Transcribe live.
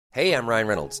Hey, I'm Ryan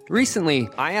Reynolds. Recently,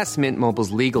 I asked Mint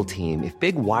Mobile's legal team if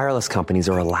big wireless companies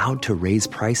are allowed to raise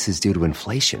prices due to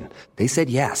inflation. They said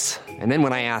yes. And then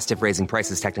when I asked if raising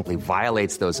prices technically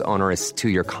violates those onerous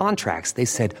two-year contracts, they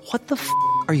said, "What the f***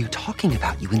 are you talking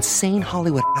about, you insane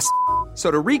Hollywood ass?" So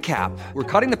to recap, we're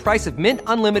cutting the price of Mint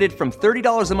Unlimited from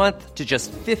 $30 a month to just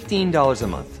 $15 a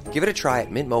month. Give it a try at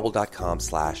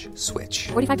mintmobile.com/switch.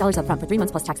 $45 up front for 3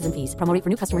 months plus taxes and fees. Promo rate for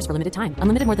new customers for limited time.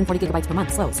 Unlimited more than 40 gigabytes per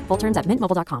month. Slows full terms at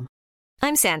mintmobile.com.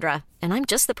 I'm Sandra, and I'm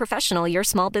just the professional your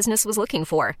small business was looking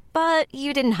for. But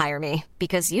you didn't hire me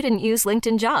because you didn't use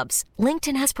LinkedIn Jobs.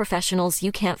 LinkedIn has professionals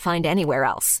you can't find anywhere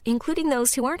else, including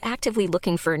those who aren't actively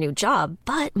looking for a new job,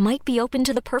 but might be open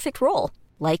to the perfect role,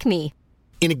 like me.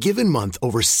 In a given month,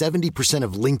 over 70%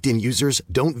 of LinkedIn users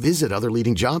don't visit other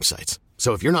leading job sites.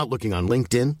 So if you're not looking on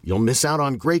LinkedIn, you'll miss out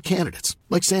on great candidates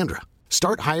like Sandra.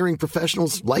 Start hiring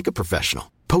professionals like a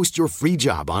professional. Post your free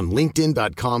job on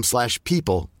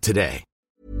linkedin.com/people today.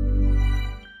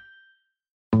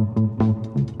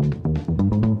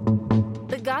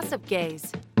 The Gossip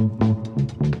Gaze.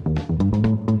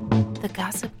 The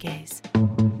Gossip Gaze.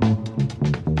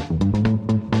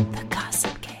 The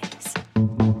Gossip Gaze.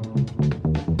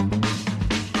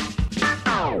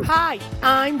 Hi,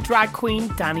 I'm drag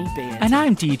queen Danny Beard. And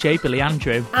I'm DJ Billy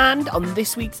Andrew. And on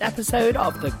this week's episode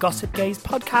of the Gossip Gaze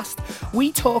podcast,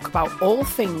 we talk about all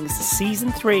things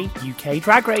Season 3 UK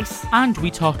Drag Race. And we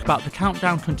talk about the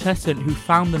countdown contestant who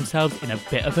found themselves in a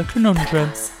bit of a conundrum.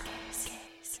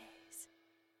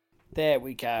 There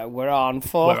we go, we're on.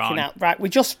 Fucking out. Right, we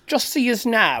just so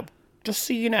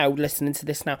you know, listening to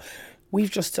this now,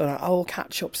 we've just done a whole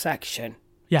catch-up section.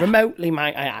 Yeah. Remotely,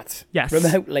 might I add. Yes.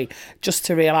 Remotely, just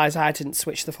to realise I didn't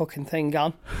switch the fucking thing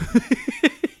on.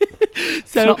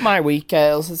 It's So, not my week,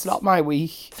 girls. It's not my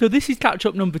week. so this is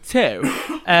catch-up number 2.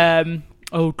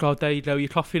 Oh, God, there you go. You're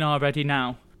coughing already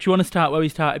now. Do you want to start where we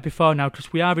started before now?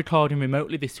 Because we are recording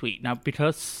remotely this week now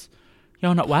because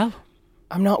you're not well.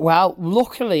 I'm not well.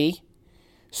 Luckily,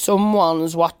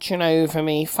 someone's watching over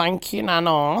me. Thank you,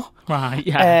 Nana. Right,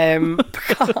 yeah.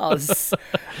 Because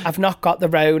I've not got the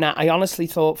Rona. I honestly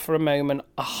thought for a moment,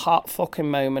 a hot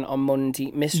fucking moment on Monday,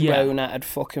 Miss Rona had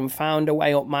fucking found a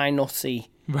way up my nutty.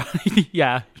 Right,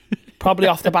 yeah. Probably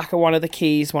off the back of one of the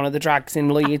keys one of the drags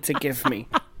in Leeds to give me.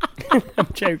 I'm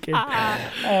joking.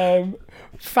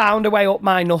 Found a way up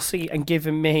my nutty and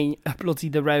given me a bloody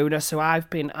the Rona. So I've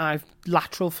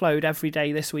lateral flowed every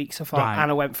day this week so far, Right. and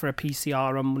I went for a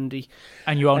PCR on Monday.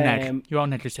 And you're all you're all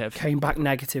negative. Came back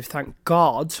negative, thank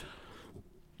God.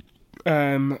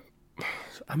 I'm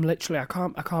literally I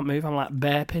can't move. I'm like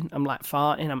burping. I'm like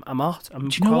farting. I'm hot. I'm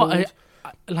Do you know cold. what?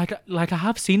 I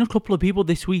have seen a couple of people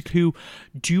this week who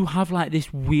do have like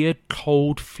this weird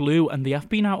cold flu and they have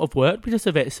been out of work because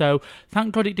of it. So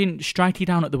thank God it didn't strike you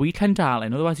down at the weekend,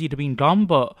 darling. Otherwise you'd have been gone.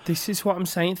 But This is what I'm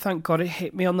saying. Thank God it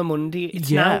hit me on the Monday. It's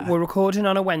Yeah. now we're recording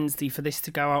on a Wednesday for this to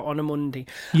go out on a Monday.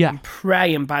 Yeah. I'm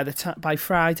praying by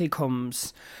Friday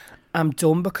comes, I'm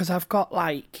done because I've got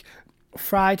like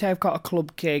Friday I've got a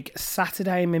club gig.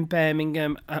 Saturday I'm in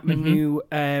Birmingham at my new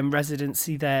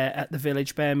residency there at the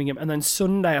Village Birmingham, and then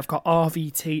Sunday I've got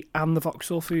RVT and the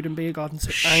Vauxhall Food and Beer Garden. So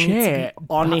I need to Shit, be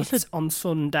on that's it on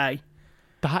Sunday.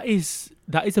 that is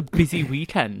a busy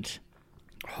weekend.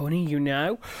 Honey, you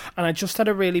know. And I just had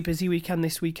a really busy weekend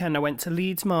this weekend. I went to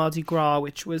Leeds Mardi Gras,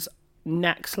 which was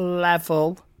next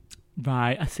level.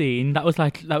 Right, I seen. That was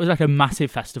like a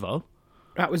massive festival.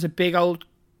 That was a big old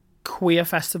queer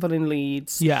festival in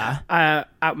Leeds. Yeah.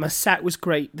 My set was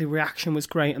great. The reaction was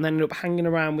great. And then ended up hanging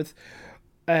around with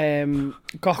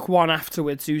Gok One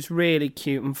afterwards, who's really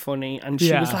cute and funny. And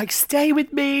she was like, stay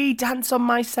with me, dance on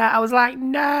my set. I was like,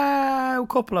 no. A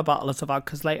couple of bottles of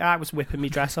vodkas later, I was whipping my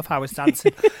dress off. I was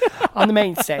dancing on the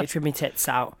main stage with my tits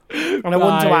out. And I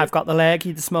wonder why I've got the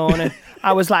lurgy this morning.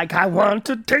 I was like, I want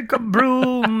to take a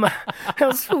broom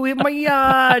and sweep my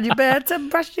yard. You better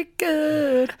brush it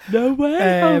good. No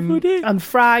way. How funny. And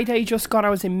Friday just gone, I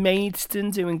was in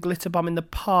Maidstone doing Glitter Bomb in the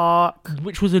Park.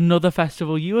 Which was another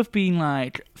festival. You have been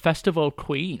like festival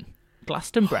queen.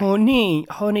 Glastonbury.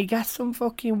 Honey, get some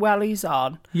fucking wellies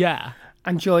on. Yeah.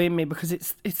 And join me because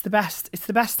it's the best. It's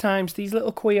the best times. These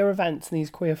little queer events and these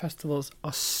queer festivals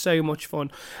are so much fun.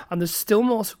 And there's still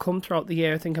more to come throughout the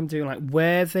year. I think I'm doing like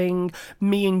Worthing.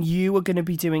 Me and you are going to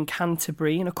be doing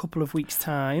Canterbury in a couple of weeks'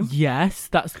 time. Yes,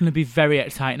 that's going to be very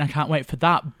exciting. I can't wait for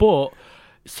that. But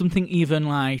something even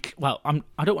like, well,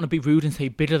 I don't want to be rude and say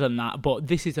bigger than that, but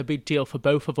this is a big deal for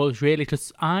both of us, really,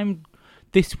 because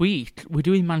this week, we're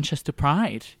doing Manchester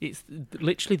Pride. It's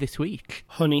literally this week.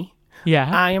 Honey, Yeah.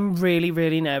 I am really,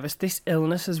 really nervous. This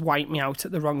illness has wiped me out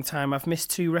at the wrong time. I've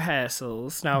missed 2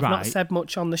 rehearsals. Now, I've not Right. said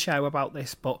much on the show about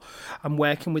this, but I'm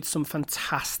working with some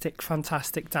fantastic,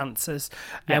 fantastic dancers.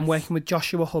 I'm Yes. working with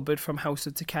Joshua Hubbard from House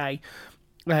of Decay,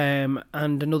 and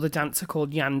another dancer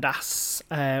called Yandas.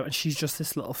 And she's just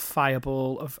this little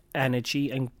fireball of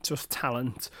energy and just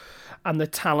talent. And the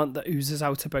talent that oozes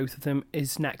out of both of them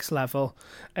is next level.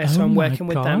 So Oh I'm my working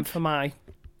with them God. for my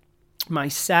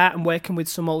set. I'm working with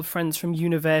some old friends from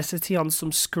university on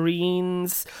some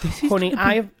screens. Honey,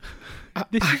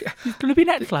 This is going to be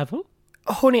next level.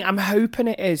 honey, I'm hoping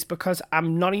it is, because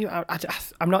I'm not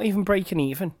even breaking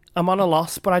even. I'm on a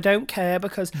loss, but I don't care,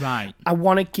 because Right. I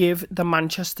want to give the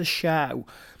Manchester show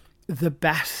the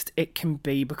best it can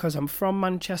be, because I'm from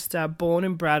Manchester, born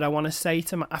and bred. I want to say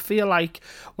to I feel like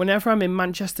whenever I'm in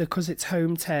Manchester, because it's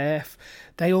home turf,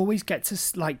 they always get to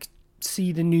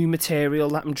see the new material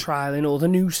that I'm trialing, or the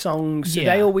new songs. So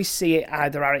Yeah. they always see it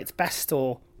either at its best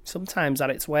or sometimes at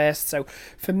its worst. So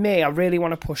for me, I really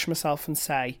want to push myself and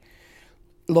say,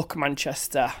 look,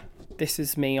 Manchester, this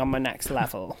is me on my next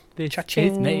level. This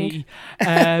Cha-ching. is me.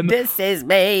 This is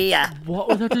me. What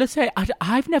was I going to say?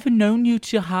 I've never known you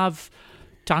to have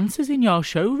dancers in your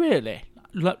show, really.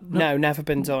 No, never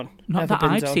been done. Not Never that been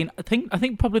I've done. seen. I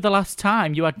think probably the last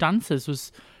time you had dancers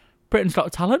was Britain's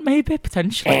Got Talent, maybe,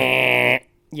 potentially.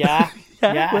 Yeah,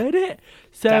 yeah, Weren't it?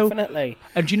 So, definitely.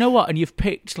 and do you know what? And you've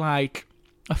picked like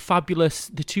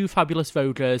the 2 fabulous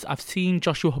voters. I've seen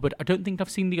Joshua Hubbard. I don't think I've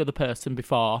seen the other person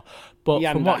before, but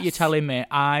from what Yandas. you're telling me,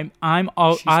 I've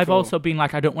cool. also been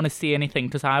like, I don't want to see anything,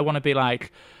 because I want to be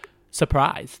like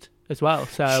surprised as well.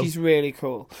 So She's really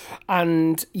cool.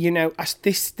 And, you know,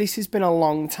 this has been a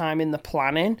long time in the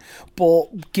planning,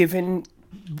 but given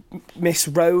Miss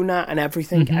Rona and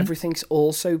everything, Mm-hmm. everything's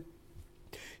also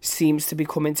seems to be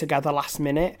coming together last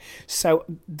minute. So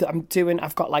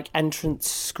I've got like entrance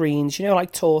screens, you know, like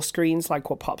tour screens,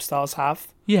 like what pop stars have.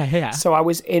 yeah. So I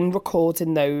was in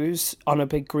recording those on a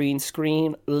big green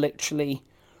screen literally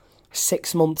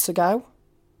 6 months ago.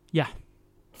 Yeah.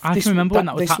 I can remember when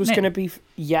that was this happening. was going to be,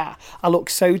 yeah. I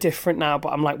look so different now,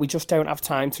 but I'm like, we just don't have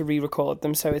time to re-record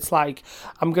them. So it's like,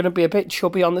 I'm going to be a bit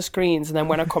chubby on the screens, and then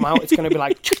when I come out, it's going to be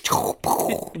like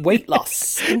weight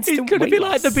loss. It's Instant going to weight be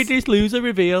like the loss. Biggest Loser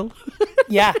reveal.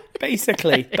 Yeah,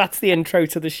 basically. That's the intro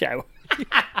to the show.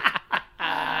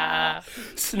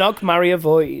 Snog, marry,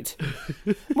 avoid.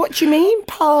 What do you mean,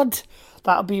 pod?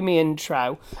 That'll be my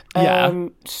intro. Yeah.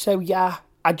 So, yeah.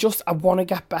 I want to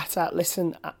get better.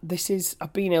 Listen,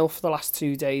 I've been ill for the last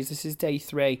 2 days. This is day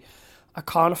 3. I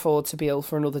can't afford to be ill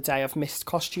for another day. I've missed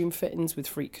costume fittings with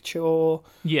Freak Couture.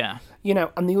 Yeah. You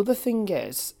know, and the other thing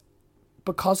is,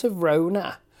 because of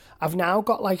Rona, I've now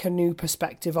got like a new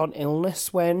perspective on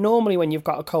illness, where normally when you've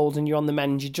got a cold and you're on the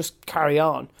mend, you just carry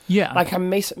on. Yeah. Like I'm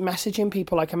messaging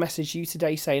people, like I messaged you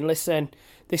today saying, listen,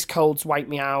 this cold's wiped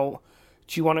me out.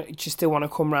 Do you still want to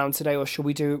come round today, or should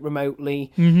we do it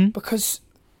remotely? Mm-hmm. Because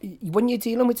when you're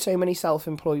dealing with so many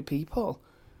self-employed people,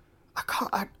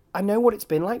 I know what it's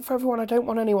been like for everyone. I don't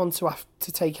want anyone to have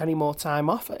to take any more time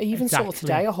off. I even saw Exactly.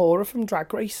 today Ahura from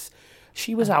Drag Race.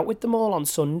 She was out with them all on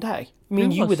Sunday. I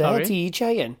mean, Who you was, were there sorry?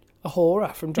 DJing.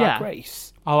 Ahura from Drag Yeah.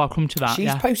 Race. Oh, I'll come to that. She's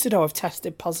yeah. posted, I've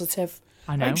tested positive.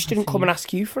 I know, hope she I've didn't seen come and it.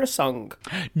 ask you for a song.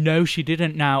 No, she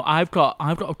didn't. Now I've got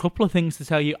a couple of things to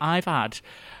tell you.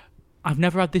 I've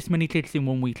never had this many gigs in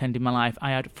one weekend in my life.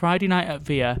 I had Friday night at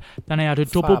Via, then I had a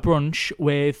double Fab. brunch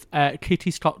with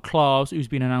Kitty Scott Claus, who's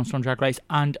been announced on Drag Race,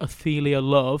 and Ophelia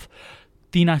Love,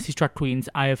 the nicest drag queens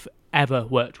I have ever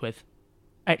worked with.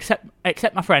 Except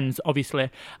my friends, obviously.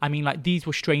 I mean, like, these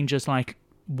were strangers like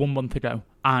 1 month ago,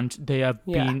 and they have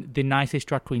been the nicest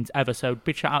drag queens ever, so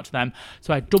big shout out to them.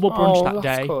 So I had double brunch that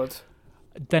that's day. good.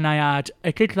 Then I had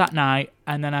a gig that night,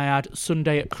 and then I had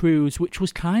Sunday at Cruise, which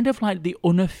was kind of like the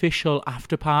unofficial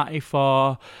after party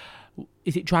for,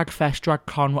 is it Drag Fest, Drag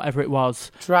Con, whatever it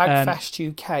was. Drag Fest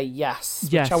UK, yes.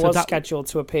 yeah, Which I so was that- scheduled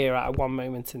to appear at one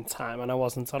moment in time, and I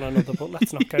wasn't on another, but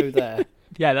let's not go there.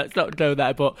 Yeah, let's not go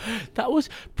there, but that was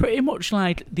pretty much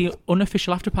like the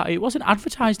unofficial after party. It wasn't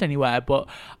advertised anywhere, but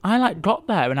I got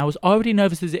there, and I was already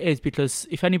nervous as it is, because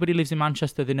if anybody lives in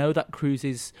Manchester, they know that Cruise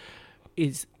is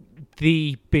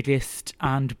the biggest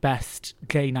and best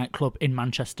gay nightclub in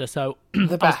Manchester. So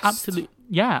The best. I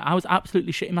was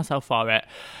absolutely shitting myself for it.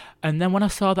 And then when I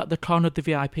saw that the con of the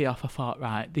VIP off, I thought,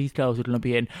 right, these girls are going to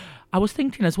be in. I was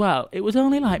thinking as well, it was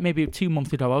only like maybe 2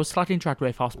 months ago, I was slagging Drag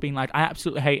Race off, being like, I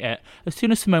absolutely hate it. As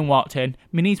soon as Simone walked in,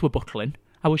 my knees were buckling.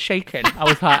 I was shaking. I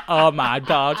was like, oh my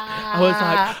God. I was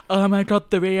like, oh my God,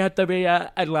 they're here.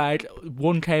 And like,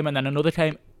 one came and then another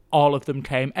came. all of them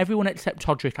came. Everyone except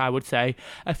Todrick, I would say.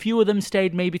 A few of them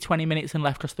stayed maybe 20 minutes and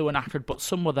left because they were knackered, but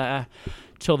some were there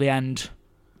till the end,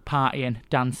 partying,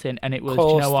 dancing, and it was, Of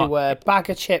course, do you know what? they were. Bag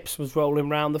of chips was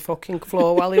rolling around the fucking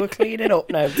floor while they were cleaning up,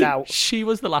 no doubt. She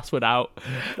was the last one out.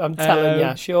 I'm telling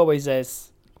you, she always is.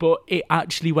 But it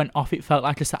actually went off. It felt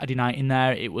like a Saturday night in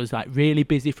there. It was like really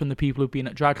busy from the people who've been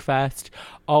at Dragfest.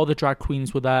 All the drag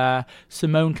queens were there.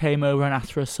 Simone came over and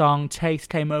asked for a song. Taste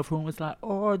came over and was like,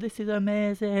 oh, this is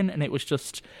amazing. And it was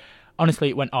just, honestly,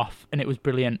 it went off and it was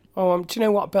brilliant. Oh, do you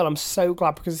know what, Bill? I'm so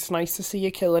glad because it's nice to see you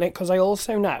killing it. Because I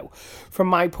also know, from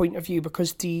my point of view,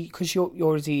 because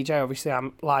you're a DJ, obviously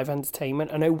I'm live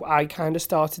entertainment. I know I kind of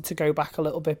started to go back a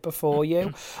little bit before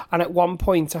you, and at one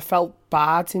point I felt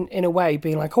bad in a way,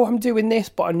 being like, oh, I'm doing this,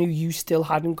 but I knew you still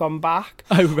hadn't gone back.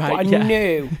 Oh, right, but I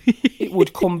knew it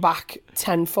would come back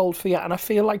tenfold for you, and I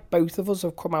feel like both of us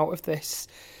have come out of this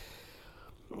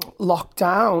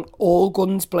lockdown all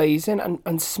guns blazing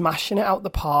and smashing it out the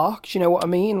park. Do you know what I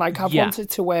mean? Like, I've wanted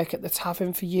to work at the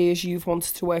Tavern for years, you've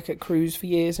wanted to work at Cruise for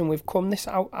years, and we've come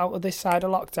out of this side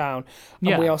of lockdown,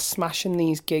 and we are smashing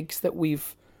these gigs that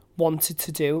we've wanted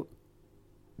to do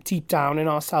deep down in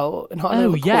ourselves, in our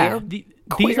little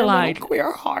these are like queer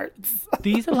hearts.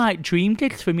 These are like dream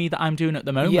gigs for me that I'm doing at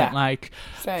the moment. Yeah, like,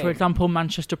 same. for example,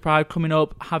 Manchester Pride coming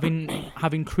up,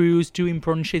 having Cruise, doing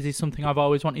brunches is something I've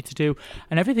always wanted to do,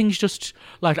 and everything's just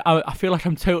like, I feel like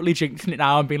I'm totally jinxing it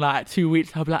now and being like, 2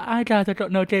 weeks I'll be like, hi guys, I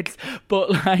don't know kids, but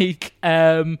like,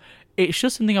 it's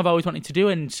just something I've always wanted to do,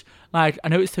 and like, I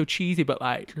know it's so cheesy, but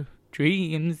like,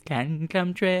 dreams can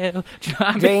come true. Do you know what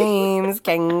I mean? Dreams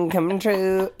can come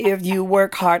true if you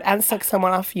work hard and suck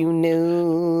someone off you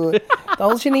knew.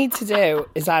 All you need to do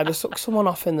is either suck someone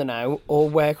off in the know or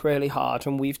work really hard,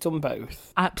 and we've done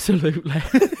both. Absolutely.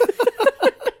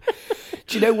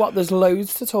 Do you know what? There's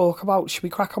loads to talk about. Should we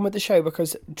crack on with the show?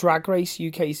 Because Drag Race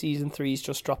UK Season 3's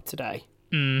just dropped today.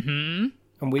 Mm-hmm.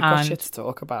 And we've got shit to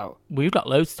talk about. We've got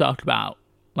loads to talk about.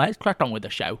 Let's crack on with the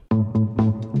show.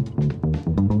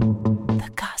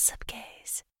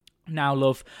 Now,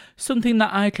 love, something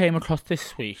that I came across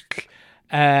this week.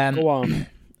 Go on.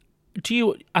 Do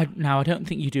you? I don't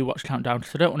think you do watch Countdown,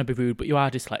 because I don't want to be rude, but you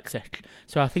are dyslexic,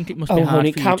 so I think it must be hard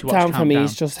honey, for you to watch Countdown. For me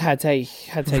is just headache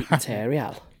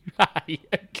material. Right,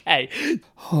 okay.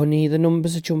 Honey, the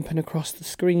numbers are jumping across the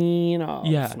screen. Oh,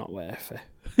 yeah. It's not worth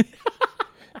it.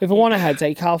 If I want a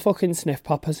headache, I'll fucking sniff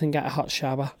poppers and get a hot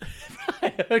shower.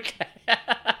 Right, okay.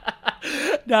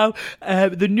 Now,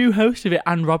 the new host of it,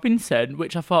 Anne Robinson,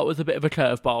 which I thought was a bit of a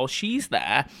curveball, she's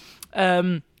there.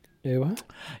 Who?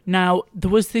 Now, there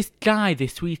was this guy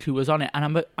this week who was on it,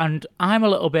 and I'm a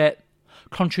little bit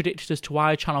contradicted as to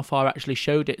why Channel 4 actually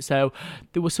showed it. So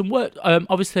there was some word.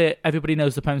 Obviously, everybody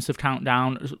knows the premise of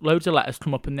Countdown. Loads of letters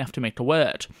come up and they have to make a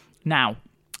word. Now,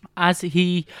 as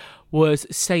he was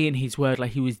saying his word,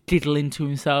 like he was diddling to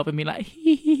himself and being like,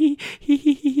 he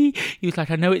was like,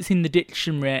 I know it's in the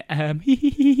dictionary,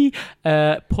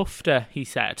 pufter, he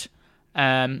said.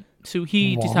 So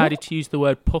he decided to use the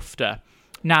word pufter.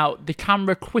 Now, the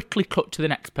camera quickly cut to the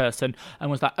next person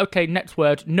and was like, okay, next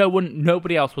word.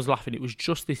 Nobody else was laughing. It was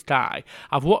just this guy.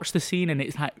 I've watched the scene and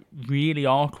it's like really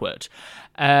awkward.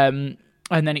 And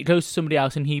then it goes to somebody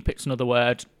else and he picks another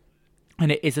word.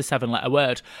 And it is a 7-letter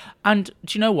word. And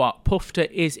do you know what? Pufter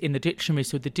is in the dictionary,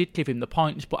 so they did give him the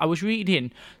points. But I was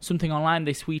reading something online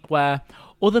this week where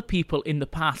other people in the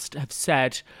past have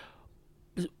said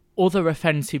other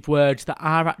offensive words that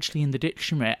are actually in the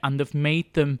dictionary, and they've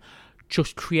made them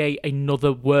just create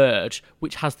another word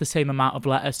which has the same amount of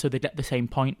letters, so they get the same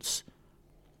points.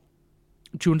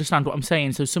 Do you understand what I'm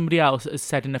saying? So somebody else has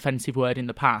said an offensive word in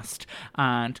the past,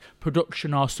 and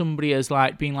production or somebody has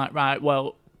like been like, right,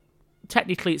 well,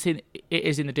 technically it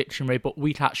is in the dictionary, but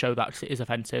we can't show that because it is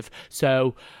offensive.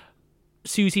 So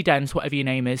Susie Dent, whatever your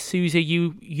name is, Susie,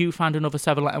 you find another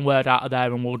 7-letter word out of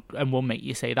there, and we'll make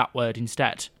you say that word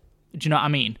instead. Do you know what I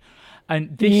mean?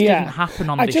 And this didn't happen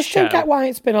on this show. I just don't get why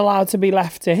it's been allowed to be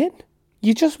left in.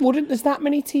 You just wouldn't. There's that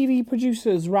many TV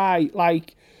producers, right?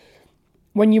 Like,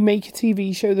 when you make a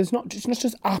TV show, it's not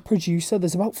just a producer.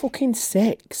 There's about fucking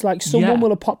 6. Like, someone will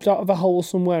have popped out of a hole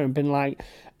somewhere and been like,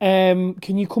 can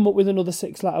you come up with another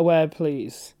 6-letter word,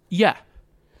 please? Yeah.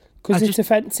 Because it's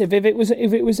offensive. If it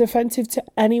was offensive to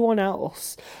anyone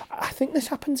else, I think this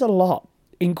happens a lot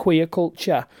in queer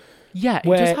culture. Yeah, it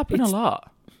does happen a lot.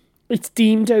 It's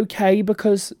deemed okay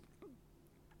because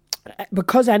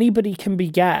anybody can be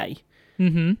gay.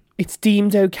 Mm-hmm. It's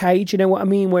deemed okay. Do you know what I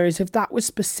mean? Whereas if that was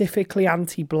specifically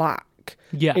anti-black,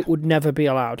 it would never be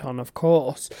allowed on, of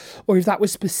course. Or if that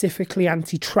was specifically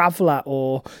anti-traveller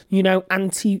or,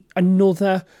 anti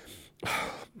another...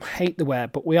 I hate the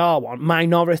word, but we are one,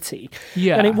 minority,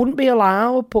 Yeah. then it wouldn't be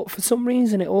allowed. But for some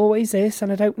reason, it always is,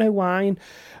 and I don't know why. And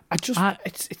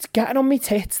it's getting on my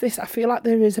tits. This, I feel like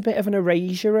there is a bit of an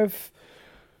erasure of,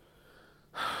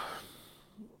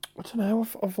 I don't know,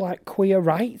 of like queer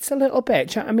rights a little bit.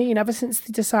 Do you know what I mean? Ever since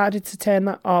they decided to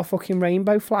turn our fucking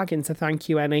rainbow flag into thank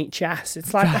you NHS,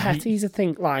 it's like the Hetties, I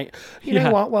think, like, you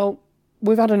know what? Well,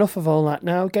 we've had enough of all that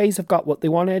now. Gays have got what they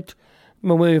wanted.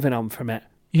 We're moving on from it.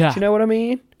 Yeah. Do you know what I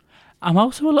mean? I'm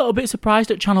also a little bit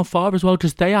surprised at Channel 4 as well,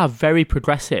 because they are very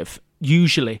progressive,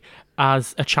 usually,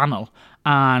 as a channel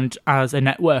and as a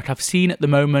network. I've seen at the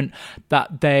moment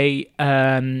that they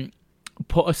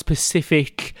put a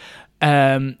specific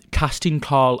casting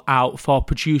call out for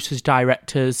producers,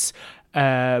 directors,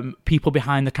 people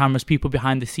behind the cameras, people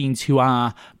behind the scenes who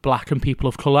are black and people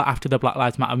of colour after the Black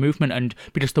Lives Matter movement, and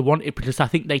because I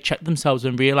think they checked themselves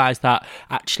and realised that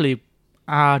actually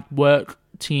our work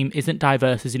team isn't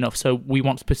diverse as enough, so we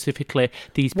want specifically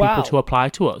these people to apply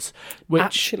to us. Which,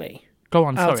 actually, go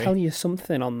on, sorry. I'll tell you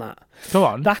something on that. Go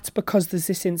on. That's because there's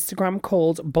this Instagram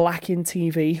called Black in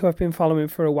TV who I've been following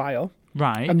for a while.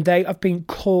 Right. And they have been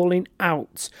calling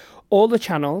out all the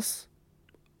channels,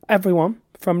 everyone,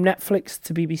 from Netflix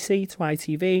to BBC to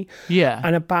ITV,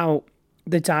 and about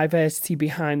the diversity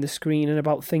behind the screen and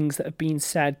about things that have been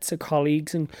said to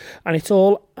colleagues. And it's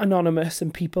all anonymous,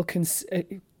 and people can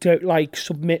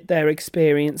submit their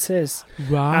experiences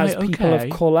as people of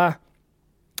colour.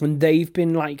 And they've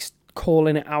been like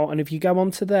calling it out. And if you go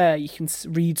onto there, you can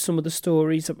read some of the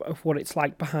stories of what it's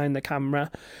like behind the camera.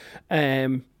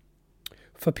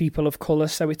 For people of colour,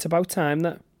 so it's about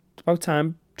time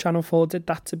Channel 4 did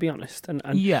that, to be honest. And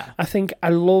I think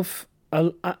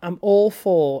I'm all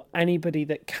for anybody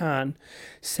that can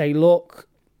say, look,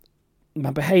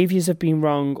 my behaviours have been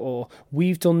wrong, or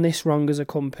we've done this wrong as a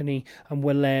company, and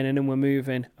we're learning and we're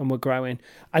moving and we're growing.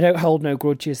 I don't hold no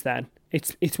grudges then.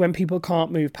 It's when people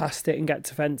can't move past it and get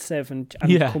defensive, and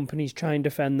companies try and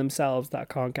defend themselves that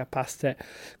can't get past it.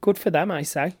 Good for them, I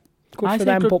say. Good for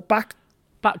them. But back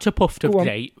to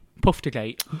Pufftergate.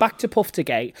 Back to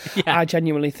Pufftergate. Yeah. I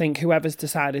genuinely think whoever's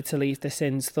decided to leave this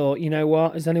in's thought, you know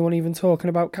what, is anyone even talking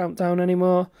about Countdown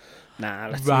anymore? Nah,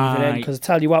 let's leave it in, because I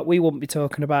tell you what, we wouldn't be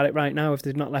talking about it right now if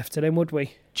they'd not left it in, would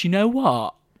we? Do you know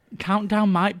what?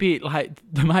 Countdown might be like,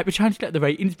 they might be trying to get the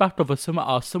ratings back up, or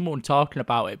someone talking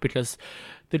about it, because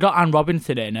they got Anne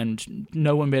Robinson in and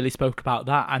no one really spoke about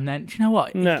that. And then, do you know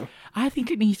what? No. I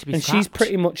think it needs to be and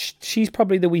scrapped. She's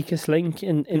probably the weakest link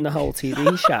in the whole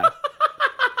TV show.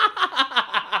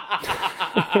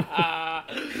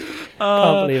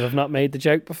 Can't believe I've not made the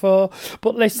joke before.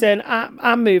 But listen,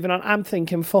 I'm moving on. I'm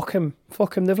thinking, fuck them.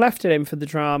 They've left it in for the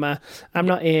drama. I'm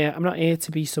not here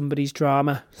to be somebody's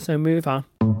drama. So move on.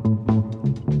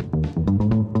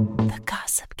 The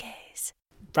Gossip Gaze.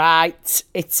 Right,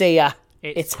 it's here.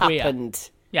 It's queer.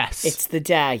 happened. Yes. It's the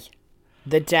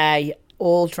day.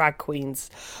 All drag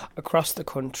queens across the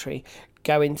country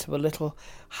go into a little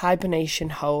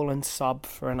hibernation hole and sob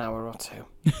for an hour or two.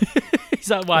 Is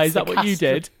that why? Is that what you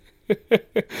did? Do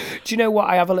you know what?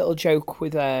 I have a little joke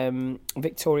with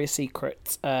Victoria's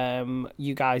Secret.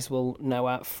 You guys will know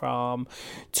her from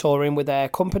touring with their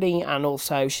company, and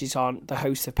also she's on the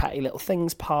host of Petty Little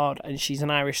Things pod, and she's an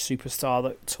Irish superstar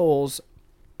that tours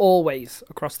always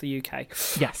across the UK.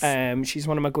 Yes. She's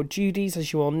one of my good Judies,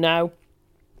 as you all know.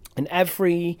 And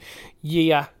every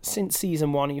year since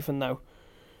season 1, even though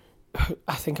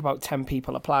I think about 10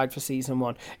 people applied for season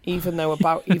 1, even though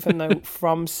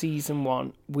from season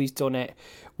 1 we've done it,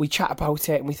 we chat about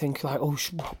it and we think like, oh,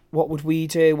 what would we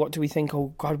do? What do we think?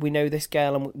 Oh God, we know this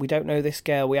girl and we don't know this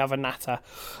girl. We have a natter.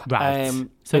 Right.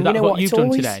 So that's what you've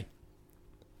done today.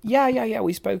 Yeah.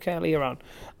 We spoke earlier on,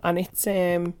 and it's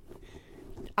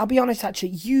I'll be honest, actually,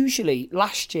 usually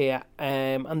last year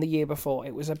and the year before,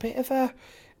 it was a bit of a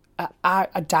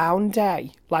down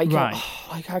day. Like,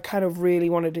 I kind of really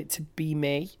wanted it to be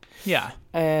me. Yeah.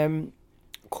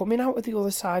 Coming out of the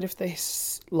other side of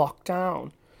this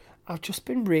lockdown, I've just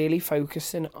been really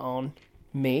focusing on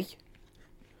me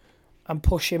and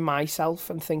pushing myself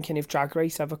and thinking if Drag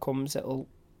Race ever comes,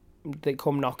 they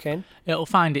come knocking. It'll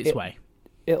find its way.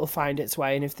 It'll find its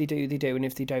way, and if they do, they do, and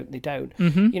if they don't, they don't.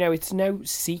 Mm-hmm. You know, it's no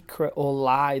secret or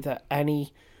lie that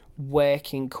any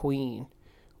working queen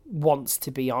wants to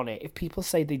be on it. If people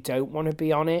say they don't want to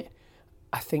be on it,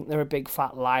 I think they're a big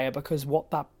fat liar, because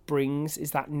what that brings is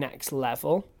that next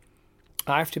level.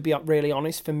 I have to be really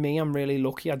honest, for me, I'm really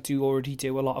lucky. I do already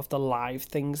do a lot of the live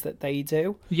things that they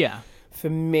do. Yeah. For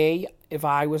me, if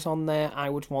I was on there, I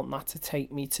would want that to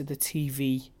take me to the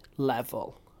TV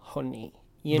level, honey.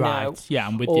 You know, Right, yeah,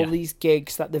 I'm with all you. these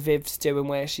gigs that the Viv's doing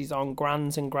where she's on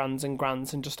grands and grands and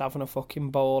grands and just having a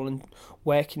fucking ball and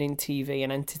working in TV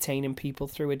and entertaining people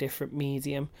through a different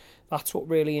medium. That's what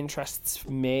really interests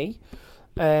me.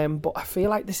 But I feel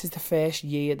like this is the first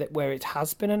year that where it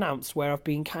has been announced where I've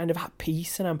been kind of at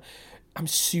peace, and I'm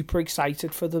super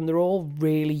excited for them. They're all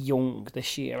really young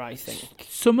this year, I think.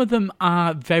 Some of them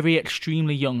are very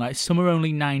extremely young. Like some are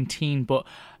only 19, but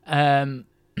I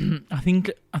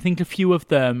think a few of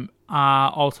them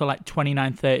are also like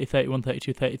 29, 30, 31,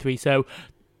 32, 33. So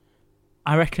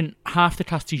I reckon half the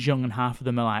cast is young and half of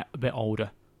them are like a bit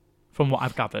older, from what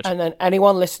I've gathered. And then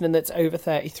anyone listening that's over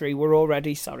 33, we're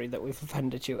already sorry that we've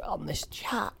offended you on this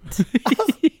chat.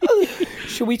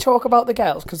 Should we talk about the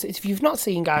girls? Because if you've not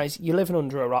seen, guys, you're living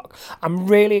under a rock. I'm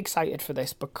really excited for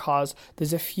this because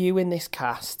there's a few in this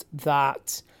cast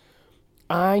that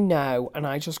I know, and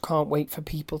I just can't wait for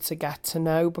people to get to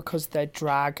know because their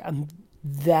drag and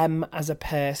them as a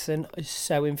person is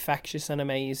so infectious and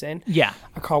amazing. Yeah.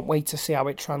 I can't wait to see how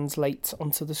it translates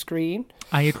onto the screen.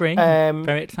 I agree.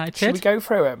 Very excited. Should we go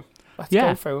through them? Let's Yeah.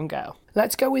 go through them, girl.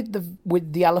 Let's go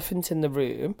with the elephant in the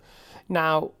room.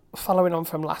 Now, following on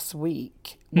from last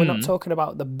week, we're not talking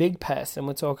about the big person.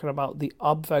 We're talking about the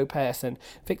obvo person.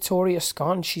 Victoria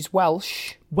Scone. She's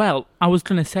Welsh. Well, I was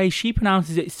going to say she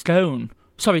pronounces it Stone.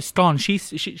 Sorry, Scone.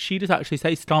 She does actually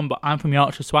say Scone, but I'm from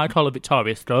Yorkshire, so I call her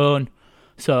Victoria Scone.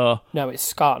 So No, it's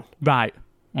Scone. right.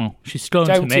 Oh, she's Scone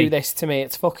to me. Don't do this to me.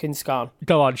 It's fucking Scone.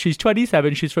 Go on. She's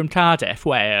 27. She's from Cardiff,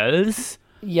 Wales.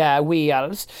 Yeah,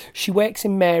 Wales. She works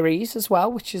in Mary's as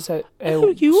well, which is you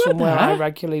were somewhere there? I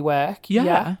regularly work.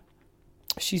 Yeah.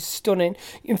 She's stunning.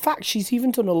 In fact, she's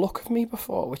even done a look of me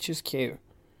before, which is cute.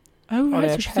 Oh, On right. her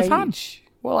So she's a fan. page.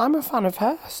 Well, I'm a fan of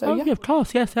her, so Oh, yeah. yeah, of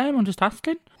course. Yes, I'm just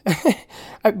asking.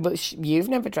 But you've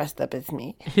never dressed up as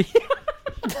me.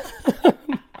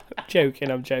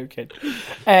 I'm joking.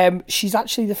 She's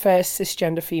actually the first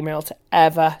cisgender female to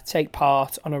ever take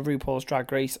part on a RuPaul's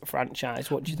Drag Race franchise.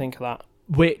 What do you think of that?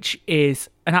 Which is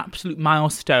an absolute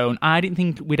milestone. I didn't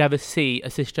think we'd ever see a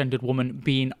cisgendered woman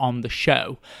being on the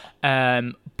show,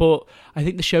 but I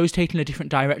think the show's taken a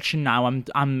different direction now.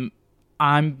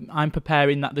 I'm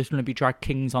preparing that there's going to be drag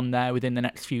kings on there within the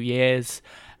next few years.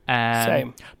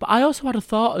 Same. But I also had a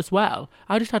thought as well.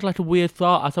 I just had like a weird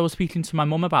thought as I was speaking to my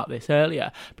mum about this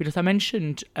earlier, because I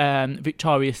mentioned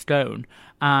Victoria Scone,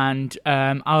 and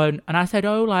I said,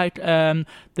 oh, like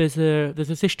there's a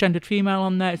cisgendered female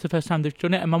on there. It's the first time they've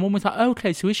done it, and my mum was like, oh,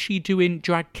 okay, so is she doing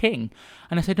drag king?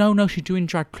 And I said, no, she's doing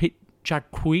drag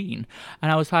queen.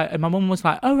 And I was like, and my mum was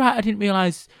like, oh right, I didn't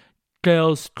realise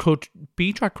girls could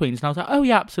be drag queens. And I was like, oh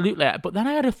yeah, absolutely. But then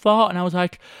I had a thought and I was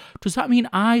like, does that mean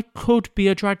I could be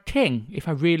a drag king if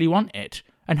I really wanted?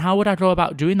 And how would I go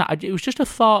about doing that? It was just a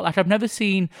thought. Like, I've never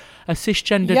seen a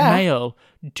cisgendered male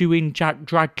doing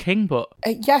drag king, but...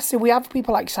 So we have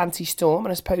people like Santi Storm,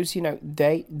 and I suppose, you know,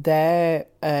 their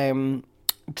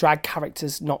drag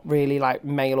characters not really like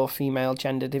male or female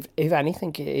gendered. If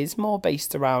anything, it is more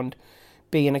based around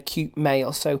being a cute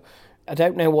male. So I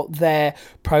don't know what their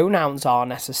pronouns are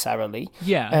necessarily.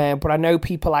 Yeah. But I know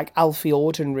people like Alfie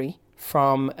Ordinary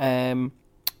from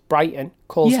Brighton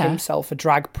calls himself a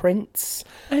drag prince.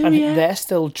 And they're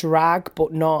still drag,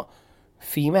 but not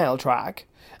female drag.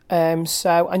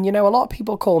 So, and you know, a lot of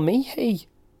people call me he.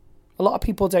 A lot of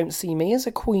people don't see me as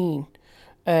a queen.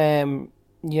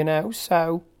 You know,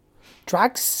 so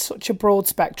drag's such a broad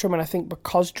spectrum, and I think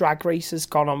because Drag Race has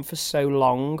gone on for so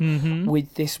long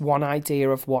with this one idea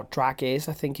of what drag is,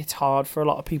 I think it's hard for a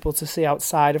lot of people to see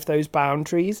outside of those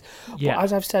boundaries. Yeah. But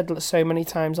as I've said so many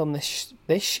times on this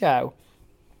show,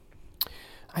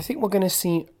 I think we're going to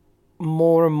see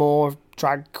more and more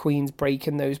drag queens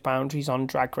breaking those boundaries on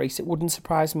Drag Race. It wouldn't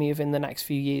surprise me if in the next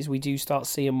few years we do start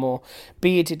seeing more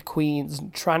bearded queens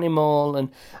and Tranimal, and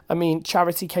I mean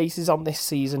Charity Cases on this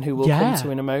season, who we'll come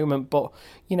to in a moment. But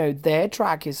you know, their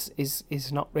drag is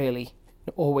not really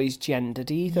always gendered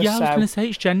either. Yeah, I was going to say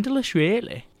it's genderless,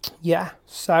 really. Yeah,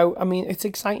 so I mean, it's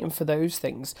exciting for those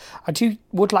things. I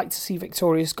would like to see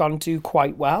Victoria Scone do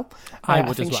quite well. I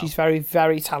would think as well. she's very,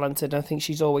 very talented. I think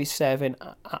she's always serving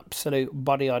absolute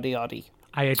body oddy.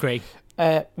 I agree.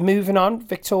 Moving on,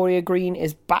 Victoria Green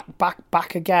is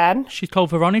back again. She's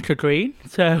called Veronica Green,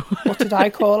 so... What did I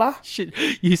call her?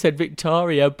 You said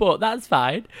Victoria, but that's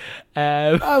fine.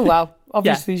 Oh, well,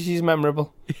 obviously she's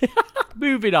memorable.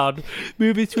 Moving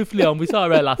swiftly on. We saw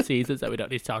her last season, so we don't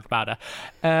need to talk about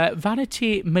her.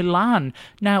 Vanity Milan.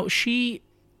 Now, she,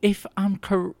 if I'm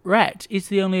correct, is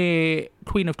the only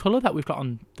queen of colour that we've got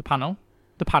on the panel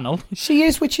the panel. She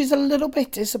is, which is a little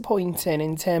bit disappointing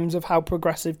in terms of how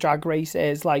progressive Drag Race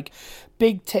is. Like,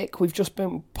 big tick, we've just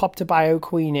been popped a bio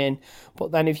queen in,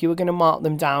 but then if you were going to mark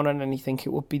them down on anything, it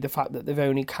would be the fact that they've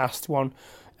only cast one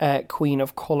queen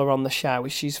of colour on the show.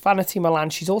 She's Vanity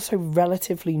Milan. She's also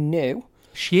relatively new.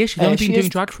 She is. She's only been doing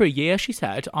drag for a year, she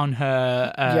said, on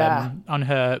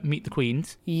her Meet the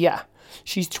Queens. Yeah.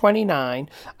 She's 29.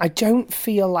 I don't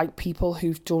feel like people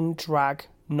who've done drag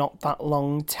not that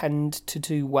long tend to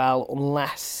do well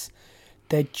unless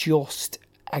they're just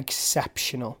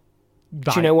exceptional. Right.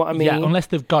 Do you know what I mean? Yeah, unless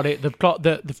they've got it. They've got.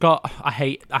 I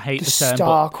hate the term,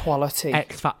 star but quality.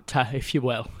 X factor, if you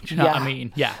will. Do you know what I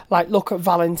mean? Yeah. Like, look at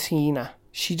Valentina.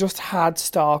 She just had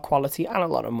star quality and a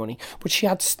lot of money, but she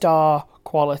had star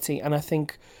quality. And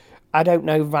I don't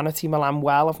know Vanity Milan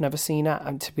well. I've never seen her.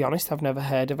 And to be honest, I've never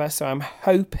heard of her. So I'm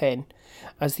hoping,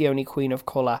 as the only queen of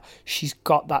colour, she's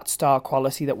got that star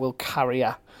quality that will carry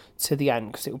her to the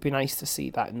end, because it would be nice to see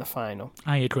that in the final.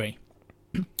 I agree.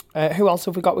 Who else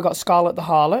have we got? We've got Scarlett the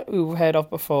Harlot, who we've heard of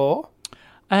before.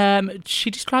 She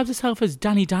describes herself as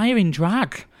Danny Dyer in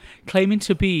drag, claiming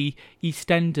to be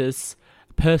EastEnders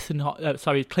personified.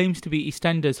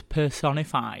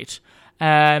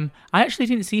 I actually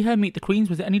didn't see her Meet the Queens.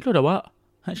 Was it any good or what?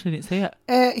 I actually didn't see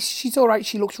it. She's all right.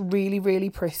 She looks really, really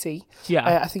pretty.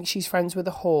 Yeah. I think she's friends with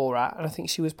Ahura, and I think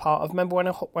she was part of... Remember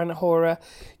when Ahura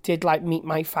did, like, Meet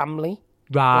My Family?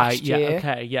 Right, last yeah, year?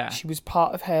 okay, yeah. She was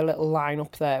part of her little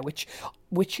lineup there, which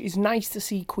is nice to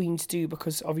see queens do,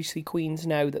 because obviously queens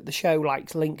know that the show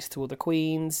likes links to other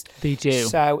queens. They do.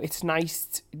 So it's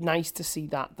nice to see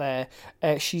that there.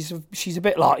 She's a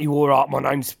bit like, you all right, my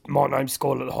name's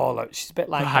Scarlett the Harlot. She's a bit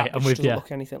like that, but she doesn't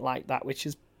look anything like that, which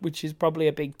is probably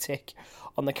a big tick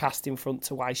on the casting front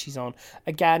to why she's on.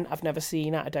 Again, I've never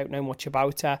seen her. I don't know much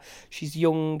about her. She's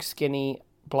young, skinny,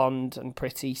 blonde and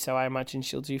pretty, so I imagine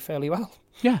she'll do fairly well.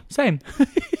 Yeah, same.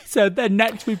 So then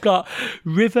next we've got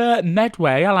River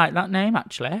Medway. I like that name,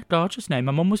 actually. Gorgeous name.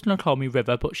 My mum was going to call me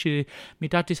River, but my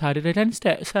dad decided against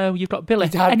it. So you've got Billy.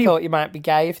 Your dad thought you might be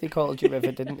gay if they called you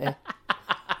River, didn't you?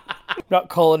 Not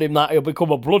calling him that, he'll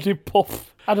become a bloody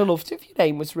puff. I'd have loved it if your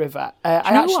name was River. I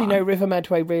actually know River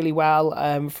Medway really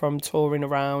well from touring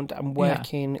around and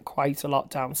working quite a lot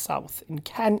down south in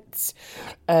Kent,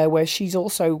 where she's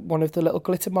also one of the little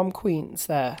Glitter Bomb queens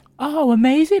there. Oh,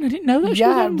 amazing. I didn't know that she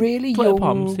was on really Glitter young.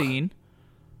 Bomb scene.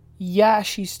 Yeah,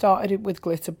 she started it with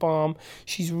Glitter Bomb.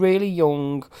 She's really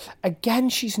young. Again,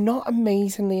 she's not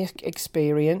amazingly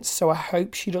experienced, so I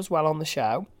hope she does well on the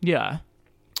show. Yeah.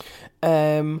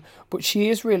 But she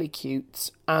is really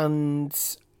cute, and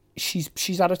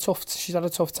she's had a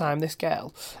tough time, this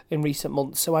girl, in recent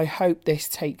months. So I hope this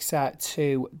takes her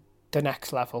to the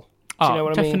next level. Do you know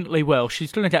what I mean? Definitely will.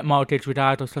 She's going to get mortgaged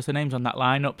regardless because her name's on that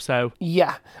lineup. So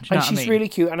yeah, and she's really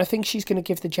cute, and I think she's going to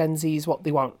give the Gen Zs what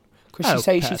they want. Because she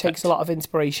says she takes a lot of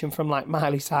inspiration from like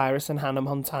Miley Cyrus and Hannah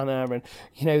Montana,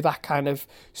 and that kind of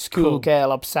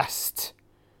schoolgirl obsessed.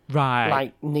 Right.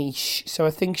 Like niche. So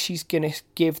I think she's going to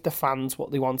give the fans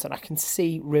what they want, and I can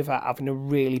see River having a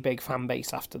really big fan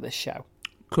base after this show.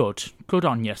 Good. Good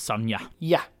on you, Sonia.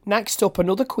 Yeah. Next up,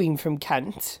 another queen from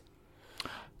Kent,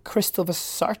 Crystal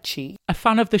Versace. A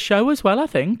fan of the show as well, I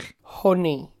think.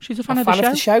 Honey. She's a fan of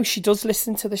the show? She does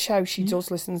listen to the show. She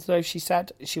does listen to those. She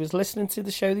said she was listening to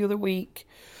the show the other week,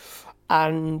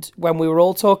 and when we were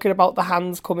all talking about the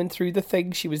hands coming through the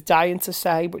thing, she was dying to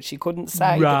say, but she couldn't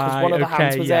say because one of the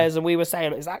hands was hers, and we were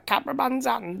saying, is that cameraman's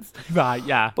hands? Right,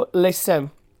 yeah. But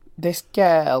listen, this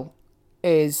girl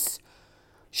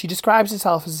she describes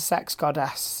herself as a sex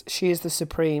goddess. She is the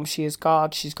supreme. She is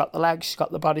God. She's got the legs, she's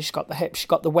got the body, she's got the hips, she's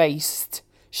got the waist.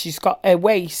 Her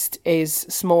waist is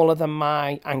smaller than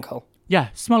my ankle. Yeah,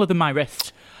 smaller than my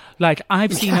wrist. Like,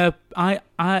 I've seen her,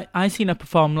 I seen her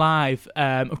perform live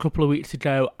a couple of weeks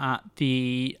ago at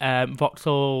the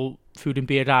Vauxhall Food and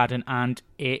Beer Garden, and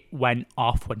it went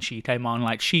off when she came on.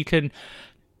 Like, she can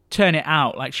turn it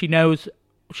out. Like, she knows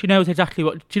exactly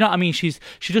what. Do you know what I mean? She's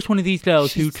just one of these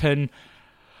girls who can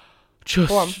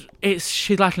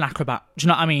she's like an acrobat. Do you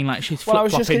know what I mean? Like, she's flip-flopping. Well, I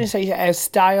was just going to say, her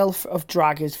style of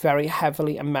drag is very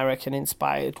heavily American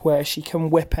inspired, where she can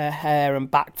whip her hair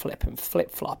and backflip and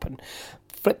flip-flop and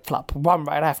flip-flop one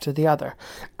right after the other.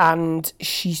 And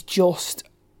she's just,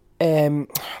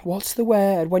 what's the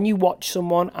word? When you watch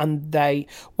someone and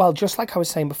just like I was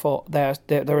saying before, they're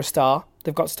a star.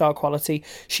 They've got star quality.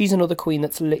 She's another queen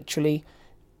that's literally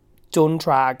done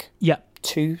drag. Yeah.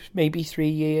 2, maybe 3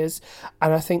 years.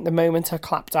 And I think the moment I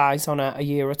clapped eyes on her a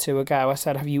year or two ago, I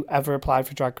said, have you ever applied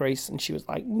for Drag Race? And she was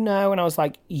like, no. And I was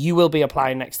like, you will be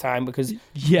applying next time because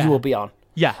you will be on.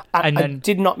 Yeah. And then I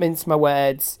did not mince my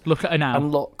words. Look at her now.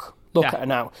 And look, Look at her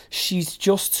now. She's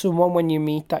just someone when you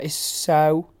meet that is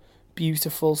so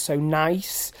beautiful, so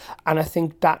nice, and I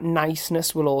think that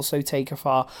niceness will also take her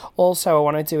far. Also, I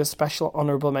want to do a special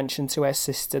honourable mention to her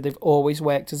sister. They've always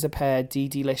worked as a pair,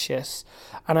 Delicious,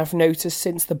 and I've noticed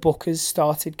since the bookers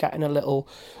started getting a little,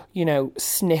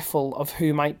 sniffle of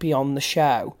who might be on the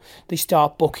show, they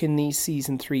start booking these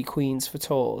season 3 queens for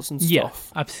tours and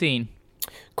stuff. Yeah, I've seen.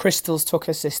 Crystal's took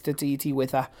her sister Dee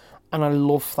with her, and I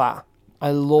love that. I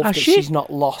love that she's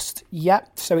not lost.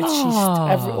 Yep. So it's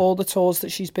all the tours that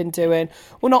she's been doing.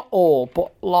 Well, not all,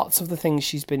 but lots of the things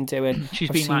she's been doing.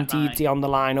 I've seen Dee on the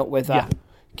lineup with her,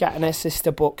 getting her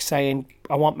sister book, saying,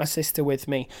 "I want my sister with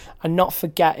me," and not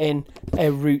forgetting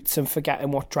her roots and forgetting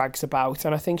what drag's about.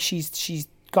 And I think she's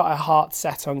got her heart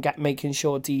set on making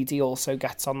sure Dee also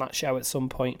gets on that show at some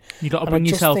point. You got to bring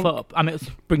yourself up. I mean,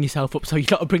 bring yourself up. So you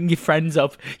got to bring your friends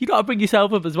up. You got to bring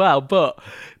yourself up as well, but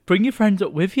bring your friends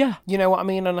up with you. You know what I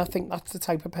mean? And I think that's the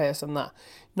type of person that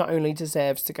not only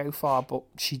deserves to go far, but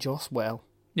she just will.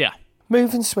 Yeah.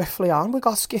 Moving swiftly on, we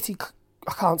got Skitty.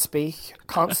 I can't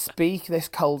speak. This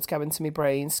cold's going to my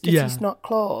brain. Skitty's not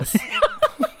Claus.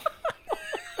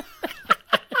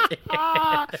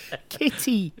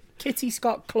 Kitty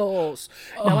Scott Claus.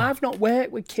 Now, I've not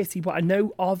worked with Kitty, but I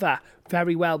know of her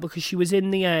very well because she was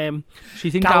in the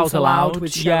she's in Gals Aloud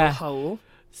with Cheryl Hole.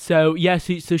 So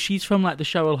so she's from like the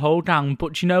Cheryl Hole gang.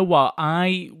 But you know what?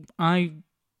 I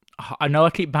know I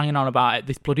keep banging on about it.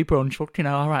 This bloody brunch.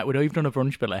 All right, we know you've done a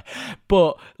brunch, Billy,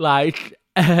 but like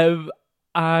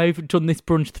I've done this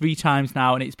brunch 3 times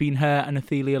now, and it's been her and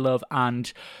Athelia Love,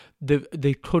 and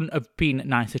they couldn't have been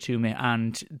nicer to me,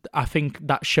 and I think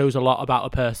that shows a lot about a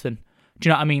person. Do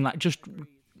you know what I mean? Like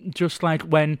just like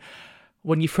when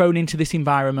you're thrown into this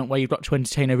environment where you've got to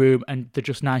entertain a room, and they're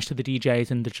just nice to the DJs,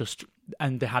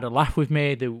 and they had a laugh with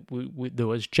me. There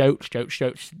was jokes.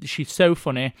 She's so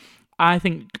funny. I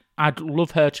think I'd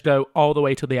love her to go all the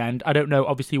way to the end. I don't know,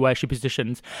 obviously, where she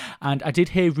positions. And I did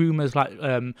hear rumours like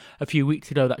a few weeks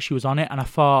ago that she was on it. And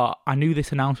I knew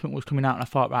this announcement was coming out. And I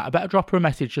thought, right, I better drop her a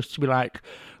message just to be like,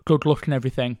 good luck and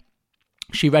everything.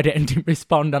 She read it and didn't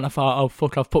respond, and I thought, oh,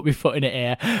 fuck, I've put my foot in it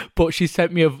here. But she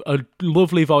sent me a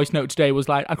lovely voice note today, was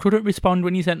like, I couldn't respond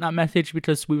when you sent that message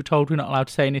because we were told we're not allowed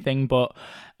to say anything. But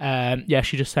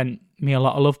she just sent me a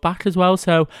lot of love back as well.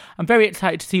 So I'm very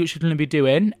excited to see what she's going to be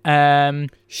doing.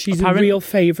 She's a real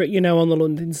favourite, on the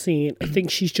London scene. I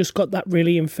think she's just got that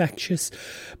really infectious,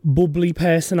 bubbly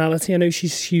personality. I know she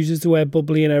uses the word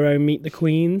bubbly in her own Meet the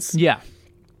Queens. Yeah.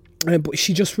 But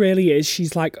she just really is.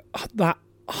 She's like that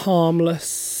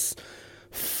harmless,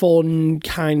 fun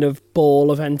kind of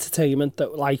ball of entertainment that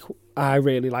I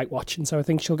really like watching, so I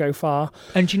think she'll go far.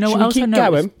 And you know what else I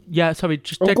noticed? Yeah, sorry,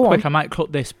 just dead quick, I might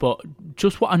cut this, but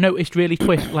just what I noticed really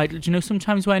quick, like, do you know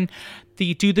sometimes when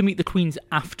they do the Meet the Queens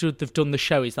after they've done the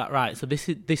show, is that right? So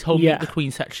this whole Meet the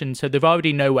Queen section, so they've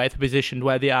already know where they're positioned,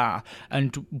 where they are,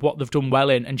 and what they've done well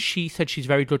in, and she said she's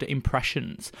very good at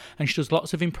impressions, and she does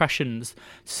lots of impressions,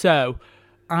 so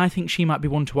I think she might be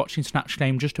one to watch in Snatch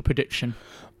Game. Just a prediction.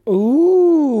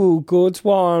 Ooh, good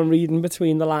one. Reading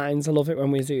between the lines. I love it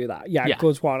when we do that. Yeah,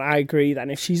 good one. I agree then.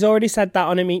 If she's already said that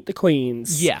on a Meet the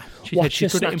Queens, she watch your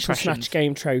Snatch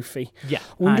Game trophy. Yeah,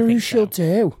 wonder who she'll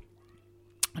do.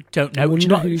 I don't know. I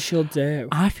wonder who she'll do.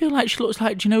 I feel like she looks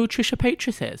like, do you know who Trisha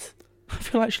Paytas is? I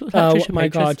feel like she looks like Trisha Paytas. Oh my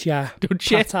God, yeah. Don't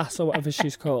she? Paytas or whatever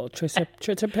she's called. Trisha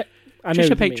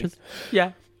Paytas.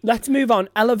 Yeah. Let's move on.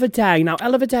 Ella Vidae. Now,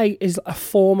 Ella Vidae is a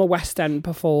former West End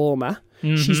performer.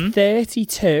 Mm-hmm. She's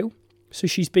 32, so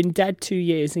she's been dead 2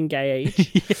 years in gay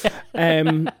age.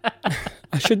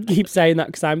 I shouldn't keep saying that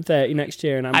because I'm 30 next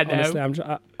year, and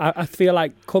I feel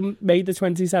like come May the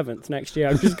 27th next year,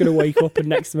 I'm just going to wake up and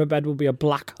next to my bed will be a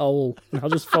black hole, and I'll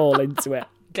just fall into it.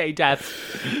 Gay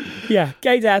death. Yeah,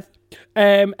 gay death.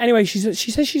 Anyway, she says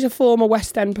she's a former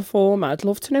West End performer. I'd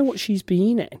love to know what she's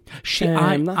been in.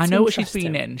 I know what she's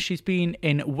been in. She's been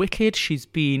in Wicked. She's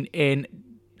been in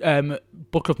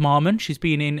Book of Mormon. She's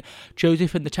been in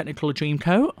Joseph and the Technicolor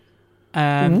Dreamcoat.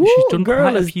 She's done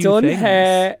quite a few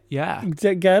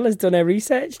things. Girl has done her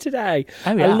research today.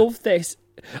 Oh, yeah. I love this.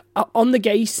 On the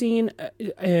gay scene,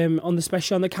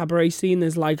 especially on the cabaret scene,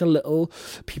 there's like a little,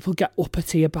 people get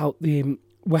uppity about the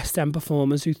West End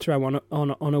performers who throw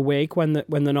on a wig when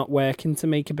they're not working to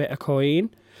make a bit of coin.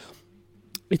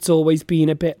 It's always been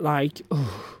a bit like,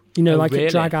 really? A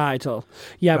Drag Idol.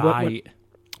 Yeah, right.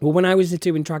 When I was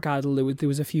doing Drag Idol, there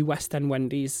was a few West End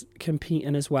Wendy's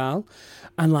competing as well,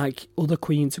 and like other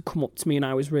queens would come up to me, and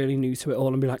I was really new to it all,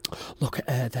 and be like, "Look at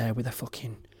her there with a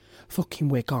fucking fucking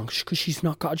wig on because she's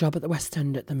not got a job at the West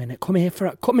End at the minute. Come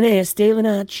here, stealing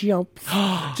our jobs.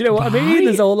 Do you know what I mean?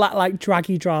 There's all that like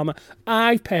draggy drama.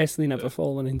 I've personally never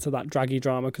fallen into that draggy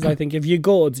drama because I think if you're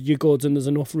good, and there's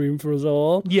enough room for us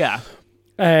all. Yeah.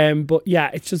 But yeah,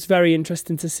 it's just very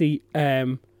interesting to see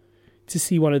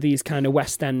one of these kind of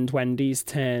West End Wendy's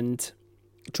turned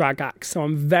drag acts. So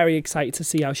I'm very excited to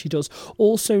see how she does.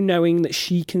 Also knowing that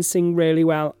she can sing really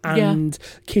well, and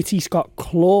Kitty Scott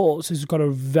Claus has got a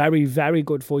very, very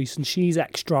good voice, and she's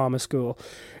ex-drama school.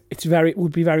 It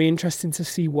would be very interesting to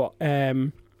see what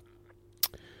kind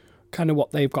of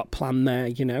what they've got planned there,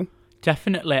 you know.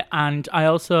 Definitely. And I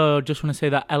also just want to say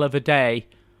that Ella Vidae,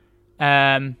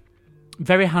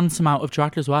 very handsome out of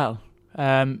drag as well.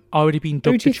 Already been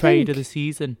dubbed the trade of the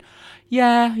season.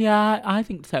 Yeah, I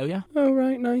think so, yeah. Oh,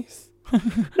 right, nice.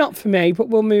 Not for me, but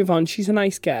we'll move on. She's a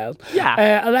nice girl.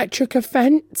 Yeah. Electric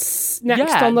Offence,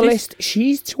 next on the list.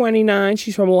 She's 29.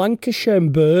 She's from Lancashire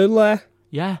and Burnley.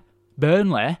 Yeah,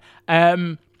 Burnley.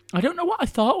 I don't know what I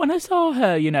thought when I saw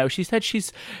her, you know. She said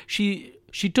she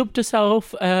dubbed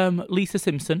herself Lisa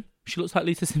Simpson. She looks like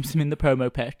Lisa Simpson in the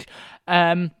promo pic.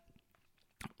 I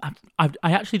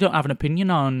actually don't have an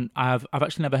opinion on. I've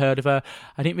actually never heard of her.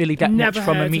 I didn't really get much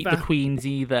from her Meet the Queens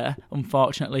either,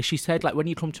 unfortunately. She said, like, when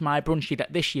you come to my brunch, you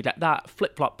get this, you get that,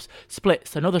 flip-flops,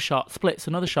 splits, another shot, splits,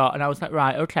 another shot. And I was like,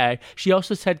 right, okay. She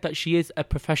also said that she is a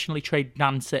professionally trained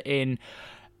dancer in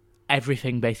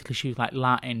everything, basically. She was like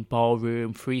Latin,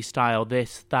 ballroom, freestyle,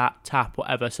 this, that, tap,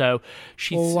 whatever. So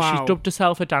she's dubbed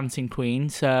herself a dancing queen,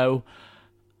 so...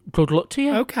 good luck to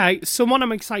you. Okay, someone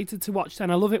I'm excited to watch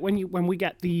then. I love it when we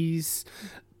get these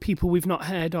people we've not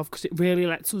heard of, because it really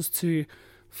lets us to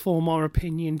form our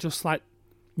opinion just like,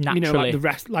 naturally. You know, like the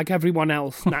rest, like everyone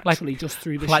else, naturally, just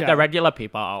through the show. Like the regular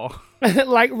people.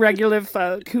 Like regular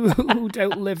folk who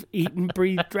don't live, eat and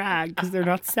breathe drag because they're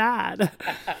not sad.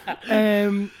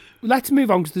 Let's move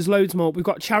on because there's loads more. We've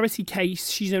got Charity Case.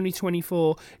 She's only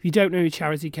 24. If you don't know who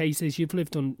Charity Case is, you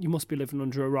must be living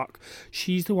under a rock.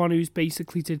 She's the one who's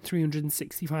basically did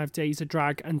 365 days of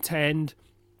drag and turned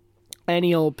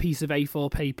any old piece of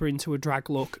A4 paper into a drag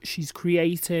look. She's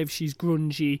creative. She's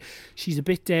grungy. She's a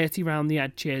bit dirty around the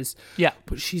edges. Yeah.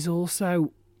 But she's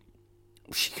also...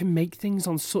 she can make things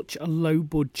on such a low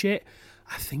budget.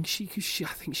 I think she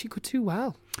could do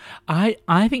well. I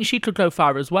think she could go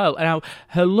far as well. Now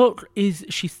her look is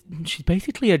she's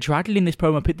basically a drag in this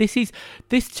promo. But this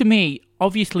to me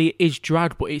obviously is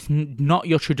drag, but it's not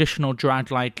your traditional drag.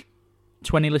 Like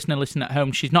to any listener listening at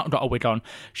home, she's not got a wig on.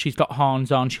 She's got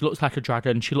horns on. She looks like a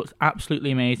dragon. She looks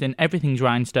absolutely amazing. Everything's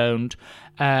rhinestoned.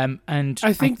 And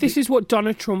I think this is what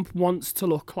Donald Trump wants to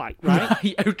look like, right?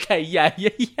 Right, okay, yeah.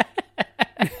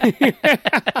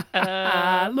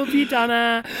 Love you,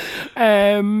 Donna.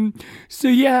 So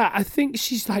yeah, I think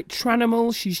she's like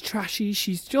Tranimal. She's trashy.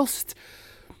 She's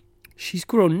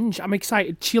grunge. I'm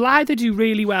excited. She'll either do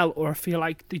really well, or I feel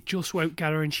like they just won't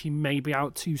get her, and she may be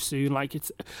out too soon. Like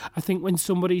I think when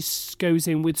somebody goes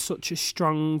in with such a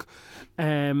strong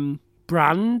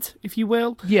brand, if you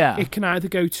will, it can either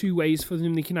go two ways for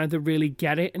them. They can either really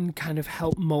get it and kind of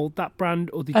help mold that brand,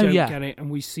 or they don't get it,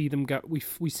 and we see them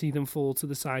we see them fall to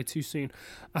the side too soon.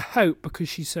 I hope, because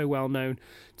she's so well known,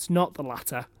 it's not the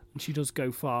latter, and she does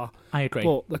go far. I agree,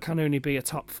 but there can only be a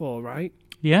top four, right?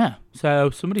 Yeah, so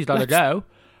somebody's got to go.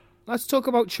 Let's talk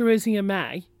about Charizia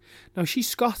May. Now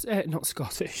she's not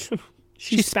Scottish.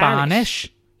 she's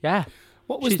Spanish. Yeah.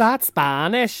 What was that?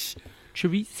 Spanish.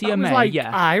 Charizia May,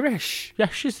 Irish. Yeah,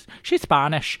 she's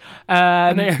Spanish.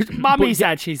 Mummy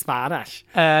said she's Spanish.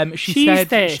 She's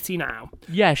 30 now.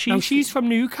 Yeah, she's from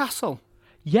Newcastle.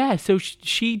 Yeah, so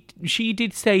she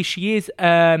did say she is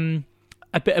a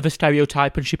bit of a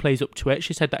stereotype, and she plays up to it.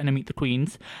 She said that in a Meet the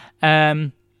Queens.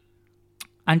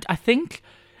 And I think,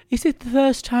 is it the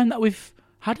first time that we've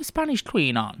had a Spanish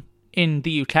queen on in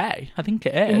the UK? I think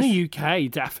it is. In the UK,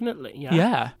 definitely, yeah.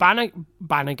 Yeah.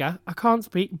 Banniger, I can't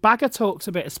speak. Bagger talks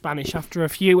a bit of Spanish after a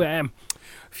few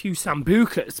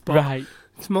sambucas, but right.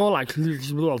 It's more like, do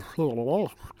you know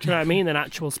what I mean, than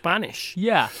actual Spanish.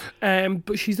 Yeah.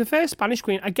 But she's the first Spanish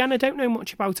queen. Again, I don't know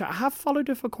much about her. I have followed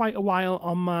her for quite a while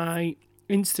on my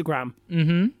Instagram.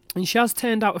 Mm-hmm. And she has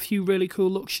turned out a few really cool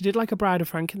looks. She did like a Bride of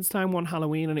Frankenstein one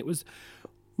Halloween, and it was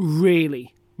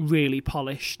really, really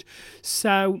polished.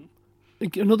 So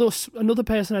another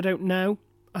person I don't know.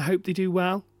 I hope they do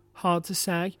well. Hard to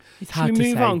say. It's hard to say. Should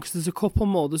we move on? Because there's a couple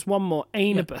more. There's one more.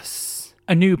 Anubis.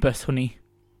 Yeah. Anubis, honey.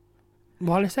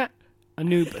 What is it?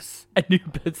 Anubis.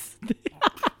 Anubis.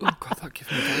 Oh, God, that gives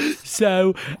me that.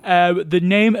 So, the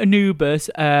name Anubis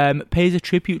pays a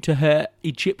tribute to her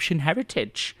Egyptian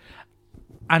heritage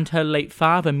and her late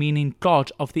father, meaning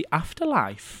god of the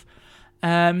afterlife.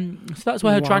 So that's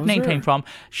where her drag name Wowzer. came from.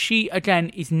 She, again,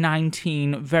 is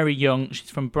 19, very young. She's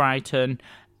from Brighton.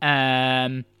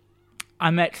 I'm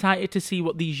excited to see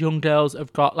what these young girls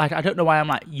have got. Like, I don't know why I'm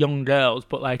like young girls,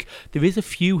 but like there is a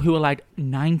few who are like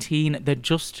 19. They're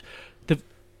just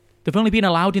they've only been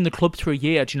allowed in the clubs for a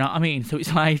year. Do you know what I mean? So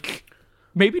it's like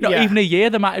maybe not even a year.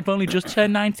 They might have only just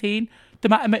turned 19. They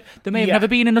may have never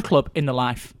been in a club in their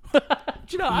life. Do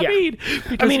you know what I mean?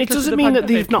 It doesn't mean that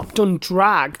they've not done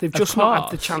drag. They've just not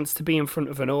had the course. chance to be in front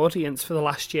of an audience for the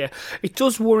last year. It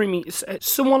does worry me.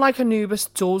 Someone like Anubis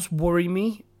does worry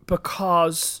me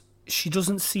because she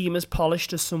doesn't seem as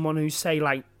polished as someone who's, say,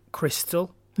 like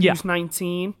Crystal, who's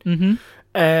 19.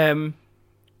 Mm-hmm.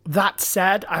 That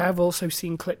said, I have also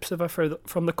seen clips of her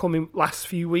from the last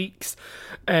few weeks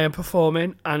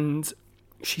performing, and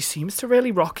she seems to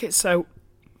really rock it. So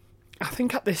I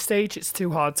think at this stage it's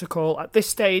too hard to call. At this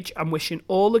stage, I'm wishing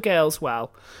all the girls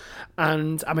well,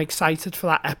 and I'm excited for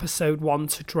that episode 1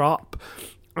 to drop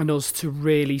and us to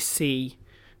really see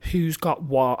who's got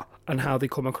what and how they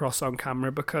come across on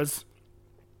camera, because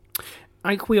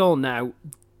like we all know,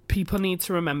 people need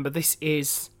to remember this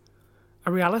is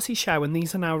a reality show and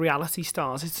these are now reality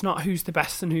stars. It's not who's the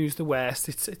best and who's the worst.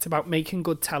 It's about making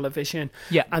good television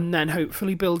and then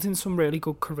hopefully building some really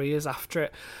good careers after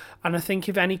it. And I think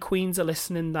if any queens are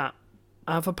listening that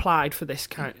have applied for this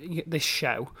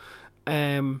show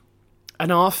and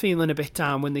are feeling a bit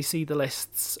down when they see the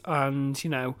lists and, you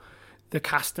know, the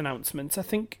cast announcements, I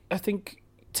think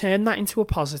turn that into a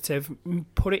positive,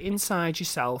 put it inside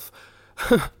yourself.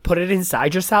 Put it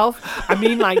inside yourself. I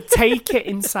mean, like, take it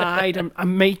inside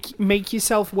and make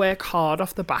yourself work hard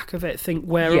off the back of it. Think,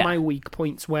 where are my weak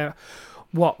points? What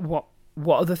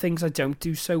are the things I don't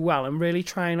do so well? And really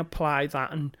try and apply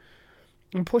that and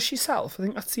push yourself. I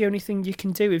think that's the only thing you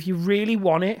can do. If you really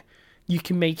want it, you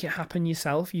can make it happen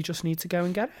yourself. You just need to go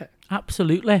and get it.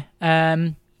 Absolutely.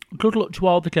 Good luck to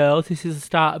all the girls. This is the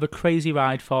start of a crazy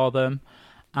ride for them,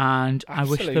 and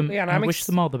Absolutely. I wish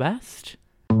them all the best.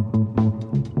 The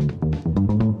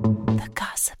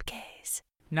Gossip Gaze.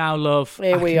 Now, love.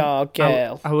 Here we are,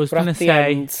 girl. I was We're going to at the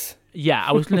say, end.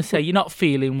 I was going to say you're not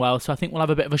feeling well, so I think we'll have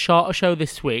a bit of a shorter show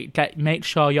this week. Make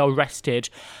sure you're rested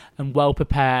and well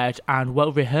prepared and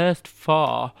well rehearsed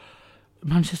for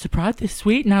Manchester Pride this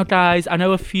week. Now, guys, I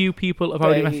know a few people have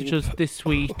already messaged us this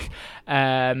week.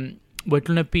 We're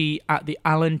going to be at the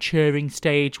Alan Turing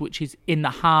stage, which is in the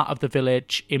heart of the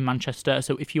village in Manchester.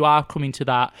 So if you are coming to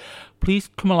that, please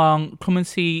come along, come and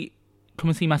see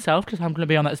myself, because I'm going to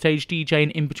be on that stage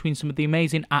DJing in between some of the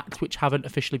amazing acts which haven't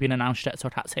officially been announced yet, so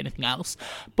I can't say anything else.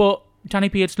 But Danny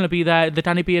Beard's going to be there, the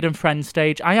Danny Beard and Friends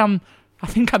stage. I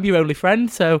think I'm your only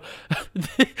friend, so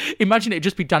imagine it'd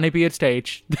just be Danny Beard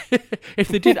stage. if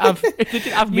they did have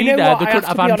me there, they couldn't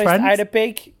have Anne Friends. I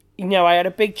had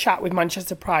a big chat with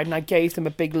Manchester Pride, and I gave them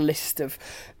a big list of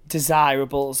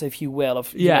desirables, if you will,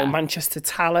 of Manchester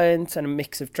talent and a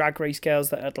mix of Drag Race girls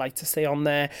that I'd like to see on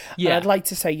there. Yeah. And I'd like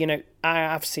to say, I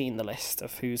have seen the list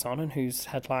of who's on and who's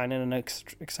headlining and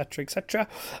etc., etc.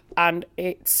 And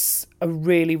it's a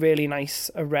really, really nice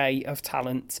array of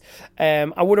talent.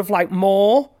 I would have liked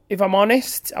more, if I'm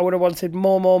honest. I would have wanted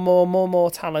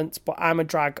more talent, but I'm a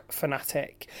drag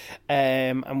fanatic.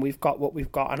 And we've got what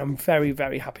we've got, and I'm very,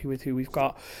 very happy with who we've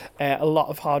got. A lot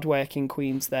of hard-working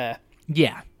queens there.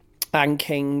 Yeah. And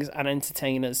kings and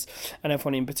entertainers and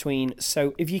everyone in between.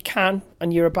 So if you can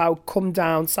and you're about, come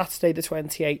down Saturday the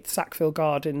 28th, Sackville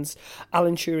Gardens,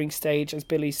 Alan Turing stage. As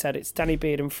Billy said, it's Danny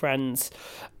Beard and Friends.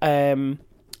 And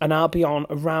I'll be on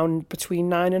around between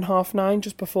 9 and 9:30,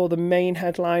 just before the main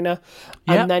headliner.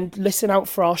 Yep. And then listen out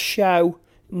for our show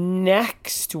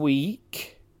next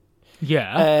week.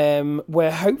 Yeah.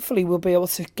 Where hopefully we'll be able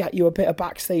to get you a bit of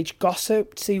backstage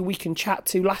gossip, see who we can chat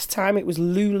to. Last time it was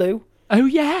Lulu. Oh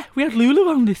yeah, we had Lulu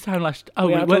on this time last. Oh,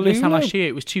 we weren't Lulu. This time last year.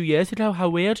 It was 2 years ago. How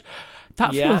weird.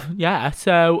 Yeah.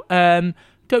 So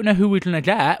don't know who we're gonna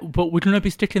get, but we're gonna be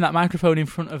sticking that microphone in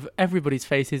front of everybody's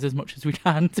faces as much as we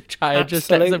can to try and just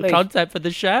get some content for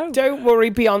the show. Don't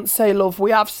worry, Beyonce love.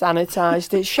 We have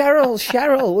sanitised it.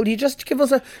 Cheryl, will you just give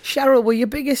us a Cheryl? We're your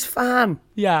biggest fan.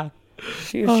 Yeah.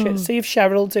 See if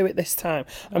Cheryl will do it this time.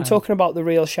 I'm talking about the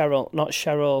real Cheryl, not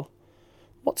Cheryl.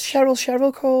 What's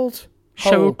Cheryl called?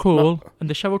 Cheryl Cole and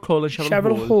the Cheryl Cole and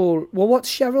Cheryl Hole. Well,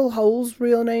 what's Cheryl Hole's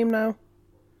real name now?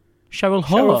 Cheryl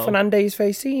Hole. Cheryl Fernandez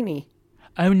Facini.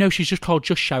 Oh no, she's just called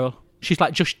Just Cheryl. She's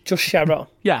like just Cheryl.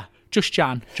 Yeah, just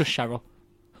Jan, just Cheryl.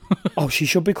 Oh, she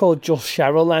should be called Just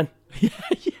Cheryl then. Yeah.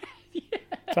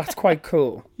 That's quite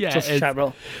cool. Yeah, Just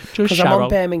Cheryl. Just Because I'm on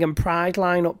Birmingham Pride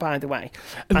lineup, by the way.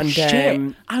 Oh, and shit.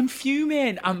 I'm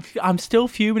fuming. I'm still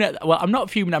fuming. Well, I'm not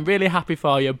fuming. I'm really happy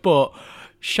for you, but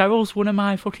Cheryl's one of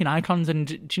my fucking icons, and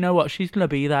do you know what? She's going to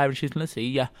be there and she's going to see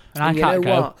you. And I you can't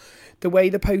know go. what? The way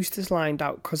the poster's lined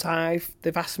out, because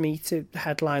they've asked me to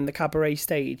headline the cabaret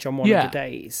stage on one of the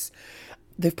days.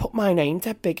 They've put my name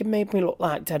dead big and made me look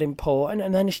like dead important.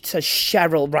 And then it says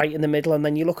Cheryl right in the middle, and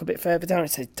then you look a bit further down,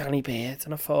 it says Danny Beard.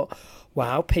 And I thought,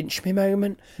 wow, pinch me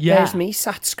moment. Yeah. There's me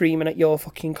sat screaming at your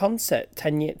fucking concert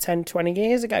 10, 20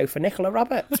 years ago for Nicola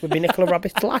Roberts with my Nicola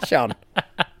Roberts lash on.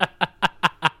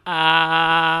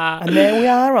 And there we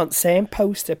are on same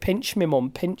poster. Pinch me, mum,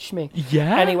 pinch me.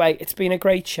 Yeah. Anyway, it's been a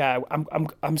great show.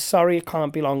 I'm sorry it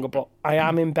can't be longer, but I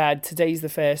am in bed. Today's the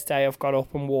first day I've got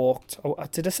up and walked. Oh,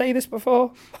 did I say this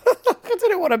before? I don't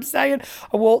know what I'm saying.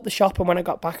 I walked the shop, and when I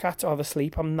got back, I had to have a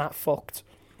sleep. I'm that fucked.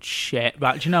 Shit.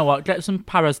 Right, do you know what? Get some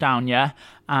paras down, yeah?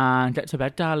 And get to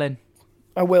bed, darling.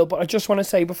 I will, but I just want to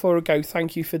say before I go,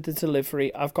 thank you for the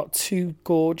delivery. I've got 2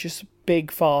 gorgeous big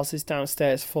vases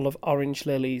downstairs full of orange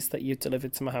lilies that you've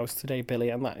delivered to my house today, Billy,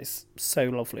 and that is so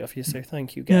lovely of you, so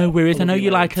thank you, girl. No worries, I know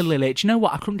you like a lily. Do you know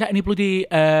what? I couldn't get any bloody...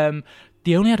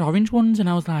 they only had orange ones, and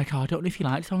I was like, I don't know if he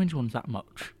likes orange ones that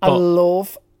much. But I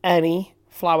love any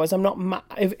flowers. I'm not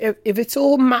if it's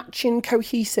all matching,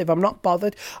 cohesive, I'm not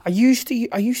bothered. I used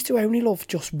to only love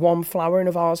just one flower in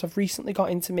a vase. I've recently got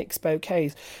into mixed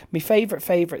bouquets. My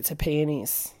favourites are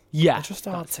peonies. Yeah, they're just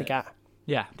hard to get.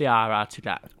 Yeah, they are hard to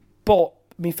get. But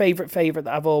my favourite that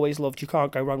I've always loved, you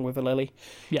can't go wrong with a lily.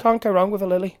 Yeah. Can't go wrong with a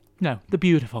lily. No, they're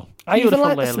beautiful. I beautiful even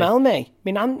like lily. the smell, me.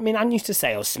 My nan used to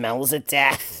say, "Oh, smells of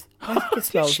death." I think it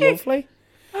smells lovely.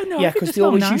 Oh no, yeah, because they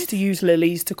always used to use. use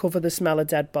lilies to cover the smell of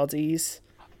dead bodies.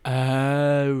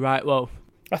 Oh, right, well.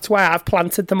 That's why I've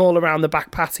planted them all around the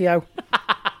back patio.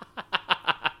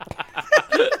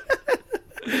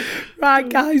 Right,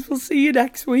 guys, we'll see you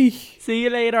next week. See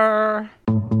you later.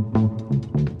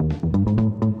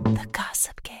 The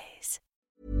Gossip Gaze.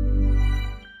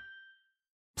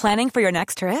 Planning for your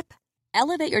next trip?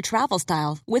 Elevate your travel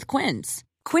style with Quince.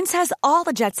 Quince has all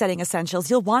the jet-setting essentials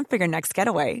you'll want for your next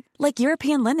getaway, like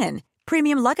European linen,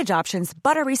 premium luggage options,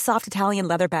 buttery soft Italian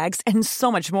leather bags, and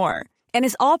so much more. And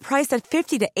is all priced at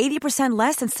 50 to 80%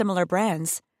 less than similar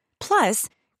brands. Plus,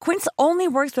 Quince only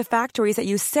works with factories that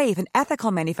use safe and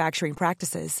ethical manufacturing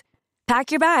practices.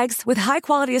 Pack your bags with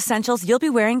high-quality essentials you'll be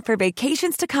wearing for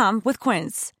vacations to come with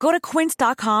Quince. Go to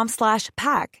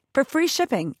quince.com/pack for free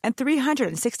shipping and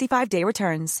 365-day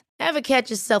returns. Ever catch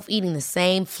yourself eating the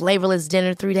same flavorless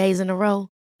dinner 3 days in a row?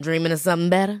 Dreaming of something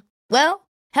better? Well,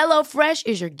 HelloFresh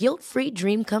is your guilt-free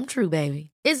dream come true,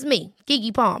 baby. It's me,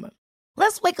 Keke Palmer.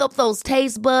 Let's wake up those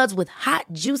taste buds with hot,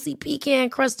 juicy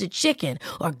pecan-crusted chicken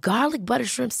or garlic butter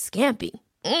shrimp scampi.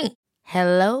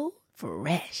 Hello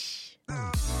Fresh.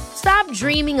 Stop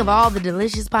dreaming of all the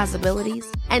delicious possibilities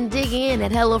and dig in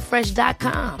at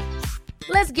HelloFresh.com.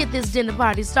 Let's get this dinner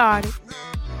party started.